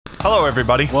Hello,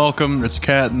 everybody. Welcome. It's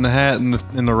Cat in the Hat and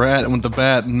the Rat with the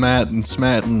Bat and Matt and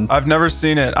Smat and... I've never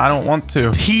seen it. I don't want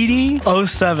to.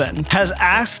 PD07 has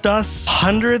asked us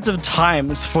hundreds of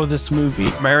times for this movie.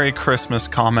 Merry Christmas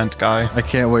comment guy. I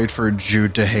can't wait for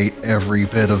Jude to hate every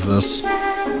bit of this.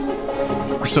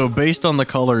 So based on the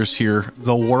colors here,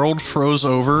 the world froze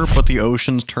over, but the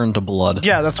oceans turned to blood.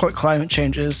 Yeah, that's what climate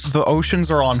change is. The oceans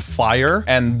are on fire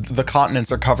and the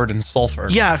continents are covered in sulfur.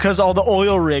 Yeah, because all the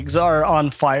oil rigs are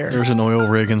on fire. There's an oil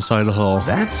rig inside the hull.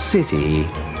 That city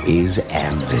is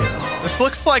Anvil. This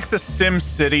looks like the Sim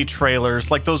City trailers,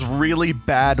 like those really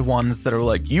bad ones that are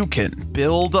like, you can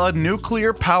build a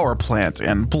nuclear power plant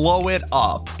and blow it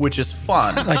up, which is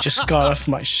fun. I just got off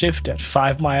my shift at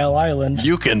 5 Mile Island.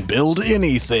 You can build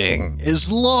anything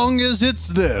as long as it's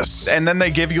this. And then they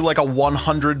give you like a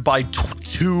 100 by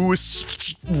 2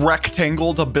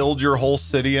 rectangle to build your whole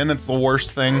city in. It's the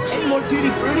worst thing. Any more tutti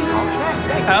frutti?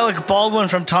 Alec Baldwin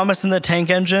from Thomas and the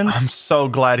Tank Engine. I'm so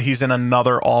glad he's in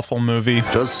another awful movie.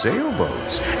 To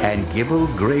sailboats and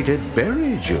gibble-grated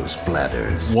berry juice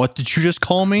bladders. What did you just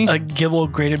call me? A Gibble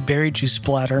grated berry juice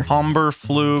splatter.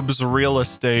 Humberflub's real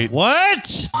estate. What?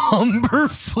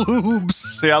 Humberflubes.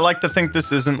 See, I like to think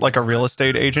this isn't like a real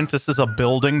estate agent. This is a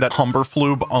building that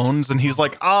Humberflube owns, and he's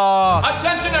like,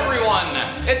 Attention, everyone!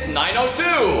 It's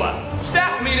 9:02.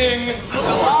 Staff meeting.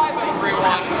 Alive,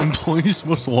 everyone. Employees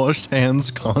must wash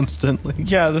hands constantly.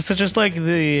 Yeah, this is just like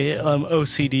the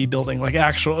OCD building, like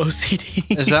actual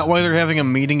OCD. Is that why they're having a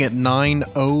meeting at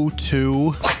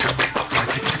 9:02?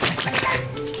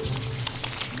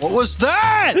 What was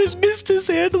that? This missed his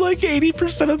hand like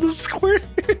 80% of the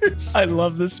squares. I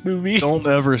love this movie. Don't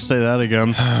ever say that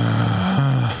again.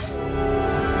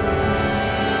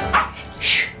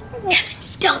 Shh, Nevin,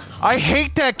 stealth. I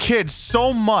hate that kid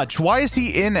so much. Why is he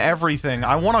in everything?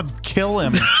 I want to kill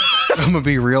him. I'm gonna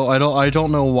be real. I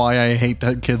don't know why I hate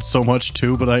that kid so much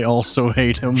too, but I also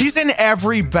hate him. He's in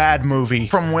every bad movie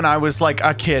from when I was like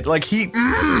a kid. Like he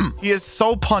is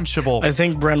so punchable. I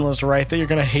think Bren was right that you're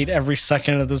gonna hate every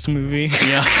second of this movie.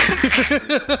 Yeah.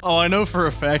 Oh, I know for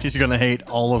a fact he's gonna hate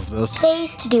all of this.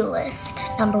 Today's to-do list.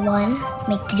 Number 1,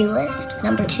 make to-do list.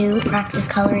 Number 2, practice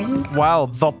coloring. Wow,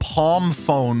 the palm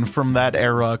phone from that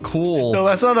era. Cool. No,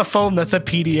 that's not a phone. That's a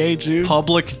PDA, Jude.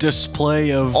 Public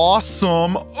display of...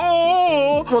 Awesome. Oh!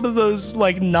 One of those,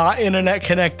 like, not internet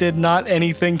connected, not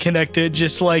anything connected,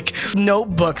 just like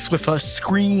notebooks with a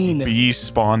screen. Be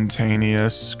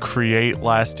spontaneous. Create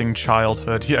lasting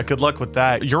childhood. Yeah, good luck with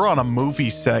that. You're on a movie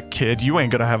set, kid. You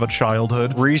ain't gonna have a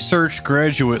childhood. Research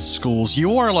graduate schools.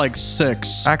 You are like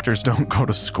 6. Actors don't go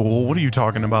to school. What are you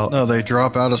talking about? No, they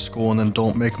drop out of school and then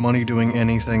don't make money doing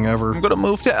anything ever. I'm gonna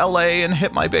move to LA and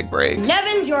hit my big break.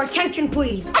 Nevins, your attention,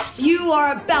 please. You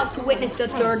are about to witness the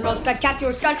third most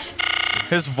spectacular stunt.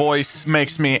 His voice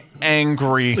makes me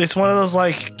angry. It's one of those,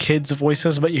 like, kids'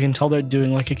 voices, but you can tell they're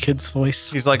doing, like, a kid's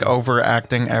voice. He's, like,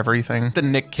 overacting everything. The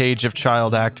Nick Cage of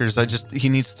child actors. He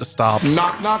needs to stop.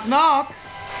 Knock, knock, knock.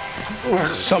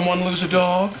 Someone lose a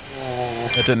dog?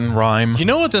 It didn't rhyme. You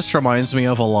know what this reminds me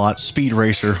of a lot? Speed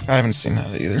Racer. I haven't seen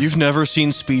that either. You've never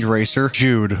seen Speed Racer?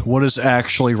 Jude, what is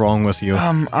actually wrong with you?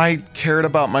 I cared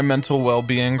about my mental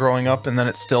well-being growing up, and then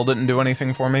it still didn't do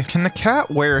anything for me. Can the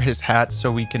cat wear his hat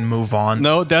so we can move on?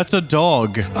 No, that's a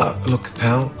dog. Look,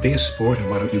 pal, be a sport, and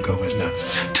why don't you go and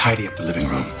tidy up the living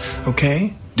room,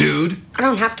 okay? Dude? I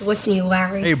don't have to listen to you,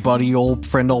 Larry. Hey, buddy, old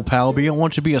friend, old pal. I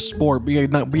want you to be a sport. Be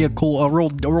a cool, real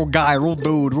guy, real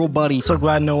dude, real buddy. So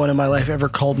glad no one in my life ever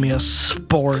called me a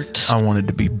sport. I wanted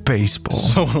to be baseball.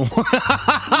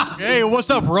 Hey, what's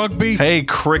up, rugby? Hey,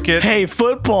 cricket. Hey,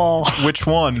 football. Which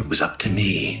one? It was up to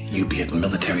me. You'd be at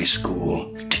military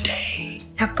school today.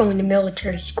 Not going to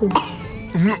military school.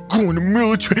 I'm not going to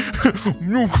military.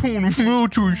 I'm not going to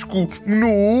military school.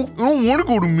 No, I don't want to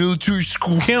go to military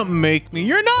school. You can't make me.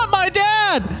 You're not my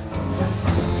dad.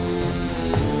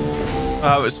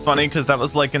 It was funny because that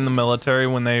was like in the military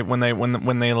when in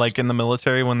the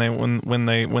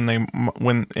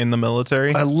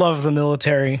military. I love the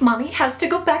military. Mommy has to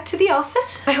go back to the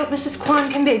office. I hope Mrs.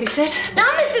 Kwan can babysit.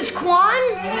 Not Mrs. Kwan.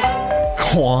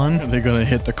 Kwan? Are they gonna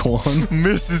hit the Kwan?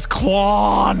 Mrs.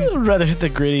 Kwan! I'd rather hit the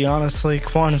Gritty, honestly.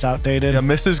 Kwan is outdated. Yeah,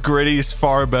 Mrs. Gritty is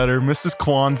far better. Mrs.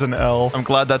 Kwan's an L. I'm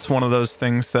glad that's one of those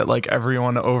things that like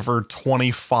everyone over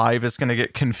 25 is gonna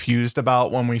get confused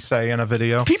about when we say in a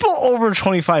video. People over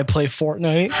 25 play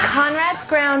Fortnite. Conrad's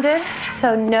grounded,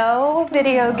 so no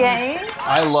video games.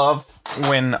 I love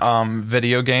when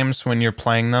video games, when you're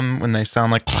playing them, when they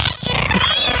sound like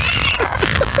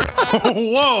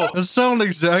Whoa! That sounds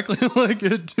exactly like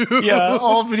it, too. Yeah,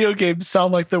 all video games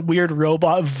sound like the weird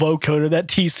robot vocoder that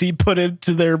TC put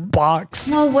into their box.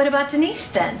 Well, what about Denise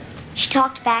then? She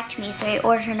talked back to me, so I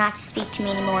ordered her not to speak to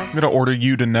me anymore. I'm gonna order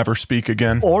you to never speak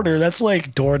again. Order? That's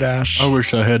like DoorDash. I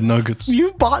wish I had nuggets.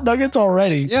 You bought nuggets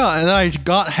already. Yeah, and I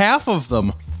got half of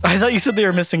them. I thought you said they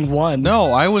were missing one.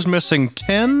 No, I was missing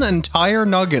 10 entire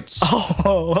nuggets.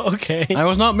 Oh, okay. I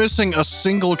was not missing a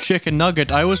single chicken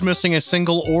nugget. I was missing a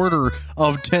single order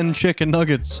of 10 chicken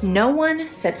nuggets. No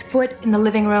one sets foot in the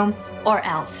living room or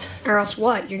else. Or else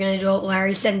what? You're gonna do what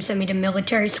Larry said and send me to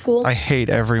military school? I hate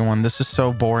everyone. This is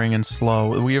so boring and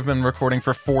slow. We have been recording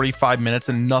for 45 minutes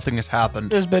and nothing has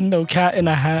happened. There's been no cat in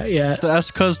a hat yet.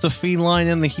 That's because the feline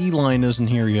and the he-line isn't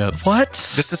here yet. What?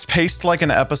 This is paced like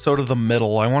an episode of The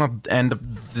Middle. I want to end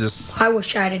this. I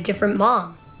wish I had a different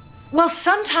mom. Well,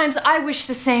 sometimes I wish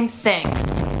the same thing.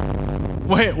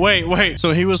 Wait.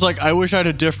 So he was like, I wish I had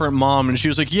a different mom. And she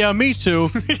was like, yeah, me too.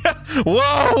 Yeah.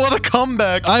 Whoa, what a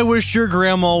comeback. I wish your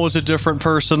grandma was a different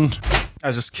person. I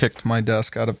just kicked my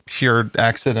desk out of pure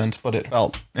accident, but it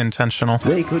felt intentional.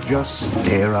 They could just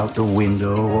stare out the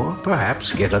window or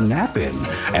perhaps get a nap in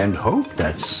and hope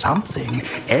that something,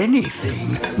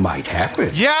 anything, might happen.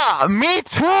 Yeah, me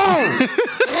too.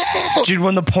 Jude,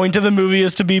 when the point of the movie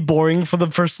is to be boring for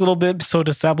the first little bit, so it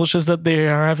establishes that they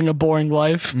are having a boring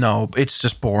life. No, it's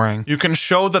just boring. You can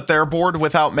show that they're bored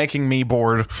without making me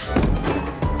bored.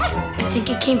 I think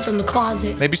it came from the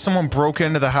closet. Maybe someone broke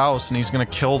into the house and he's gonna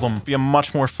kill them. Be a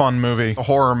much more fun movie. A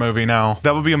horror movie now.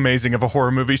 That would be amazing if a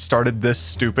horror movie started this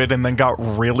stupid and then got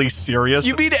really serious.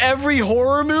 You mean every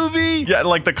horror movie? Yeah,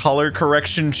 like the color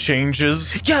correction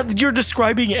changes. Yeah, you're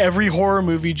describing every horror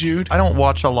movie, Jude. I don't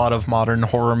watch a lot of modern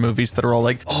horror movies that are all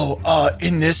like,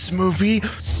 in this movie,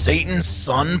 Satan's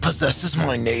son possesses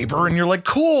my neighbor. And you're like,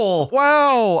 cool.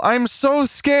 Wow, I'm so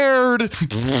scared.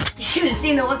 You should have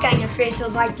seen the look on your face. It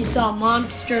was like you saw a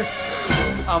monster.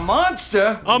 A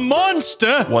monster? A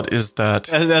monster? What is that?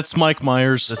 That's Mike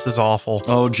Myers. This is awful.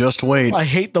 Oh, just wait. I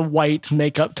hate the white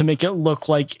makeup to make it look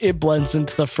like it blends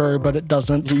into the fur, but it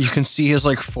doesn't. You can see his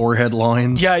like forehead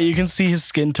lines. Yeah, you can see his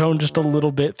skin tone just a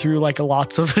little bit through like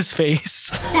lots of his face.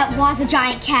 That was a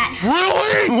giant cat.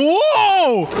 Really?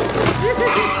 Whoa!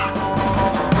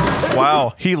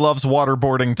 Wow, he loves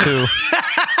waterboarding too.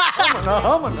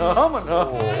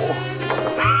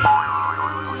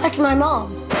 That's my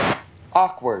mom.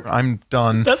 Awkward. I'm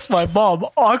done. That's my mom.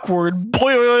 Awkward.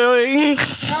 Boing.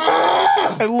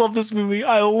 I love this movie.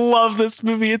 I love this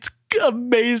movie. It's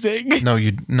amazing. No.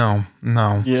 Yeah,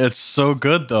 it's so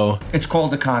good though. It's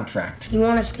called a contract. You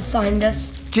want us to sign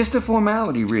this? Just a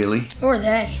formality, really. Or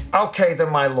they? Okay, they're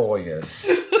my lawyers.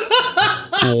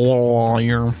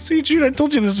 Lawyer. See, Jude, I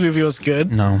told you this movie was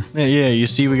good. No. Yeah, you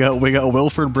see we got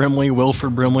Wilford Brimley, and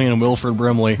Wilford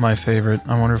Brimley. My favorite.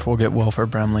 I wonder if we'll get Wilford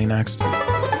Brimley next.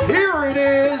 Here it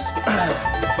is.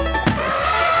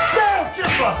 Down,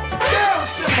 Chipper! Down,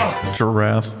 Chipper!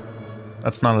 Giraffe.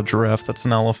 That's not a giraffe, that's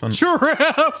an elephant.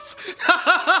 Giraffe!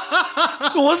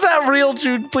 Was that real,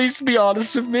 Jude? Please be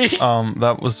honest with me.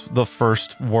 That was the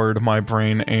first word my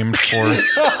brain aimed for.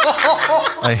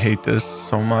 I hate this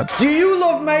so much. Do you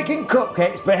love making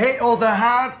cupcakes but hate all the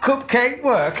hard cupcake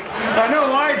work? I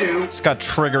know I do. Just got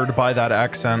triggered by that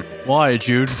accent. Why,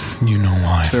 Jude? You know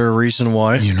why. Is there a reason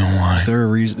why? You know why. Is there a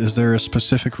reason? Is there a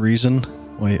specific reason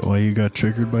why you got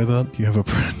triggered by that? You have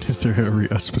is there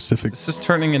a specific? This is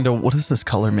turning into, what does this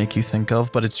color make you think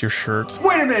of? But it's your shirt.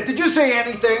 Wait a minute, did you say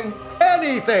anything?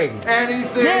 Anything.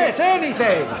 Anything. Yes,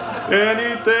 anything.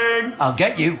 Anything. I'll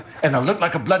get you, and I'll look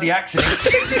like a bloody accident.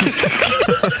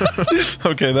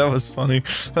 Okay, that was funny.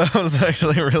 That was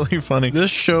actually really funny.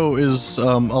 This show is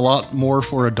a lot more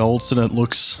for adults than it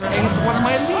looks. It's one of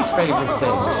my least favorite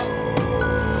things.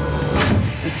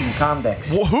 Listen, convex.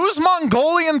 Who's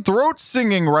Mongolian throat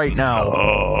singing right now?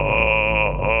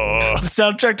 The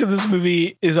soundtrack to this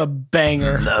movie is a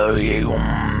banger.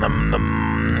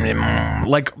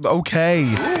 Like, okay.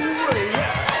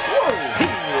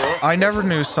 I never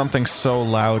knew something so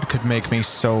loud could make me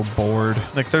so bored.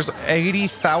 Like, there's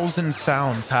 80,000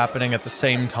 sounds happening at the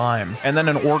same time. And then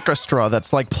an orchestra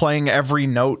that's like playing every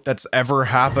note that's ever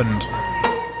happened.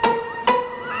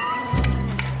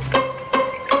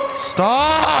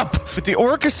 Stop! But the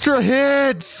orchestra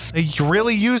hits! They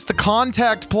really used the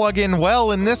contact plug-in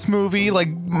well in this movie, like...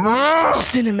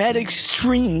 Cinematic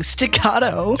string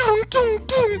staccato.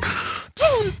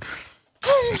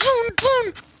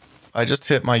 I just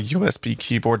hit my USB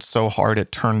keyboard so hard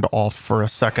it turned off for a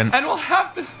second. And we'll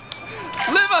have to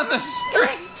live on the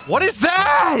street. What is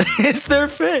that? It's their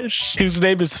fish, whose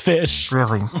name is Fish.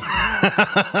 Really?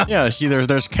 Yeah, see,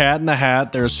 there's Cat in the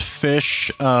Hat, there's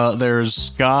Fish,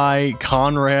 there's Guy,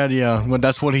 Conrad, yeah, well,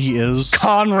 that's what he is.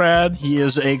 Conrad. He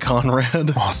is a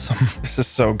Conrad. Awesome. This is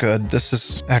so good. This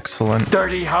is excellent.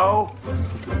 Dirty hoe.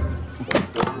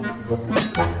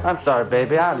 I'm sorry,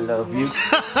 baby. I love you.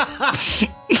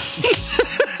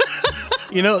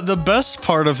 You know, the best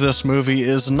part of this movie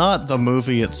is not the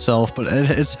movie itself, but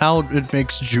it's how it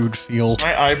makes Jude feel.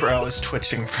 My eyebrow is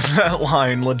twitching from that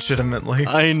line, legitimately.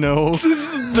 I know. This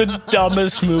is the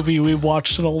dumbest movie we've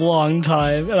watched in a long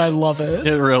time, and I love it.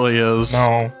 It really is.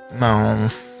 No.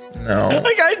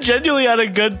 Like, I genuinely had a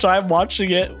good time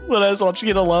watching it when I was watching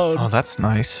it alone. Oh, that's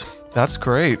nice. That's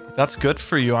great. That's good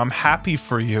for you. I'm happy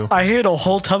for you. I ate a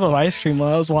whole tub of ice cream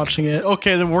while I was watching it.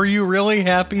 Okay, then were you really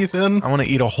happy then? I want to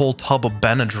eat a whole tub of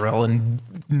Benadryl and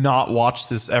not watch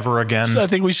this ever again. I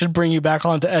think we should bring you back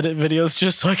on to edit videos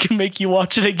just so I can make you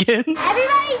watch it again.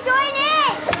 Everybody join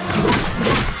in!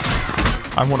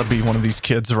 I want to be one of these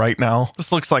kids right now.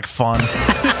 This looks like fun. This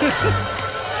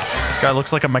guy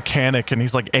looks like a mechanic and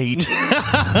he's like 8.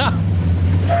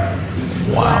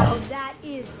 Wow. That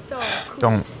is so cool.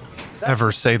 Don't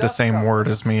ever say the same word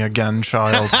as me again,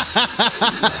 child. Oh!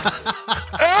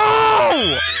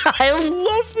 I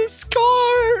love this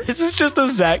car. This is just a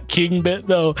Zach King bit,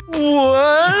 though.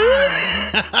 What?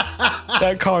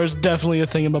 That car is definitely a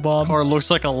thingamabob. Car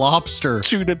looks like a lobster.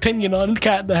 Jude, opinion on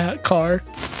Cat in the Hat car.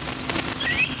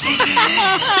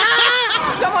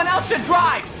 Someone else should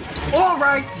drive. All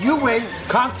right, you win.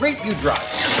 Concrete, you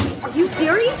drive. Are you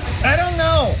serious? I don't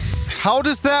know. How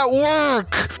does that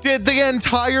work? Did the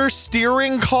entire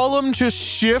steering column just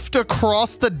shift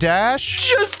across the dash?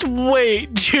 Just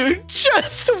wait, Jude.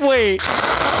 Just wait.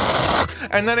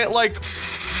 And then it like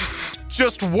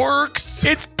just works?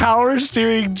 It's power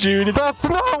steering, Jude. That's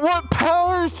not what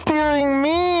power steering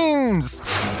means.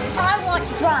 I want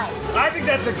to drive. I think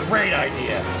that's a great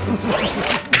idea.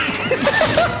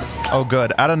 Oh,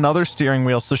 good. Add another steering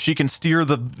wheel so she can steer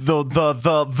the.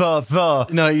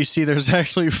 No, you see, there's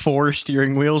actually 4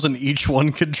 steering wheels and each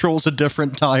one controls a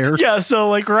different tire. Yeah, so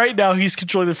like right now he's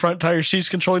controlling the front tires, she's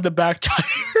controlling the back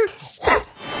tires.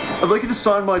 I'd like you to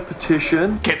sign my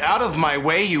petition. Get out of my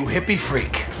way, you hippie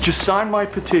freak. Just sign my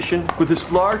petition with this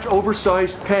large,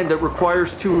 oversized pen that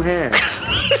requires 2 hands.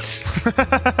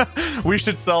 We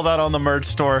should sell that on the merch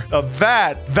store.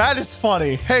 That is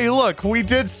funny. Hey, look, we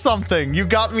did something. You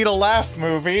got me to laugh,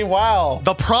 movie. Wow.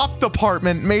 The prop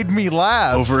department made me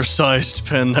laugh. Oversized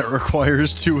pen that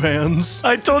requires 2 hands.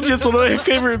 I told you it's one of my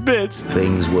favorite bits.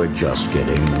 Things were just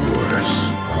getting worse.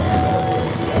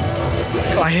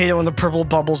 I hate it when the purple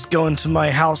bubbles go into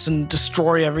my house and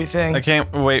destroy everything. I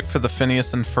can't wait for the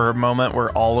Phineas and Ferb moment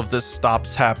where all of this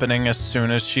stops happening as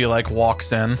soon as she like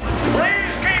walks in. Please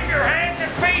keep your hands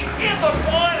and feet in the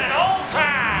fun at all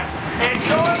times.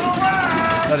 Enjoy the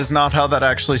ride. That is not how that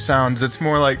actually sounds. It's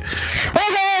more like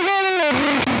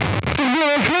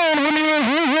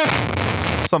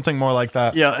something more like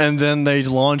that. Yeah, and then they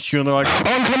launch you and they're like,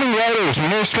 oncoming riders,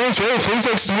 no strange way, please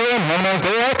exit to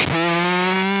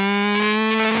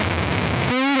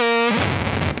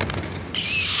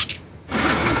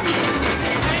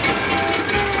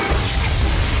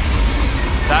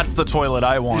That's the toilet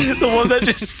I want. The one that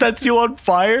just sets you on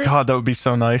fire? God, that would be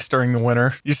so nice during the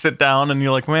winter. You sit down and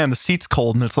you're like, man, the seat's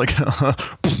cold. And it's like, It's on the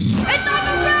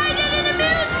ride in an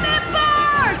amusement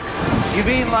park! You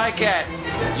mean like at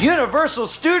Universal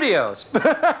Studios?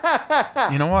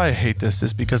 You know why I hate this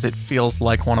is because it feels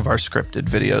like one of our scripted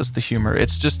videos, the humor.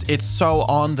 It's so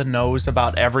on the nose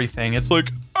about everything. It's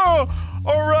like, oh,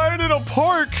 a ride in a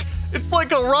park. It's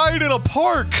like a ride in a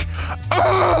park.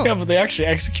 Oh! Yeah, but they actually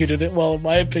executed it well, in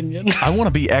my opinion. I want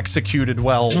to be executed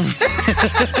well.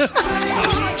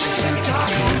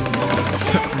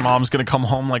 Mom's going to come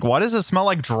home like, why does it smell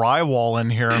like drywall in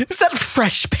here? Is that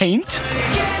fresh paint?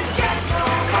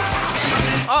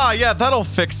 Ah, yeah, that'll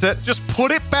fix it. Just put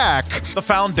it back. The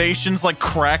foundation's like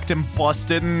cracked and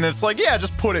busted, and it's like, yeah,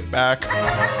 just put it back.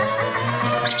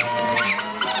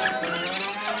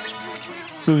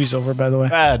 Movie's over, by the way.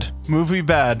 Bad. Movie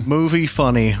bad. movie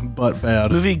funny, but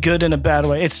bad. Movie good in a bad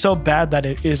way. It's so bad that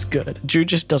it is good. Jude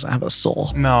just doesn't have a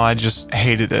soul. No, I just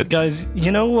hated it. Guys,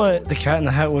 you know what the Cat in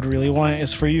the Hat would really want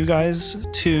is for you guys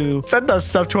to send us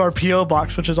stuff to our P.O.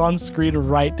 box, which is on screen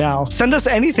right now. Send us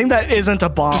anything that isn't a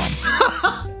bomb.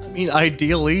 I mean,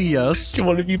 ideally, yes.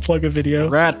 What if you plug a video?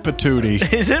 Rat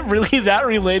patootie. Is it really that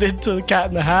related to the Cat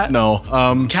in the Hat? No.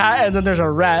 Cat and then there's a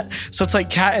rat, so it's like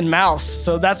cat and mouse.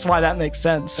 So that's why that makes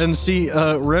sense. And see,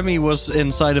 Remy was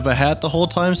inside of a hat the whole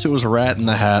time, so it was Rat in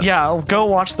the Hat. Yeah, go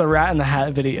watch the Rat in the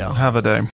Hat video. Have a day.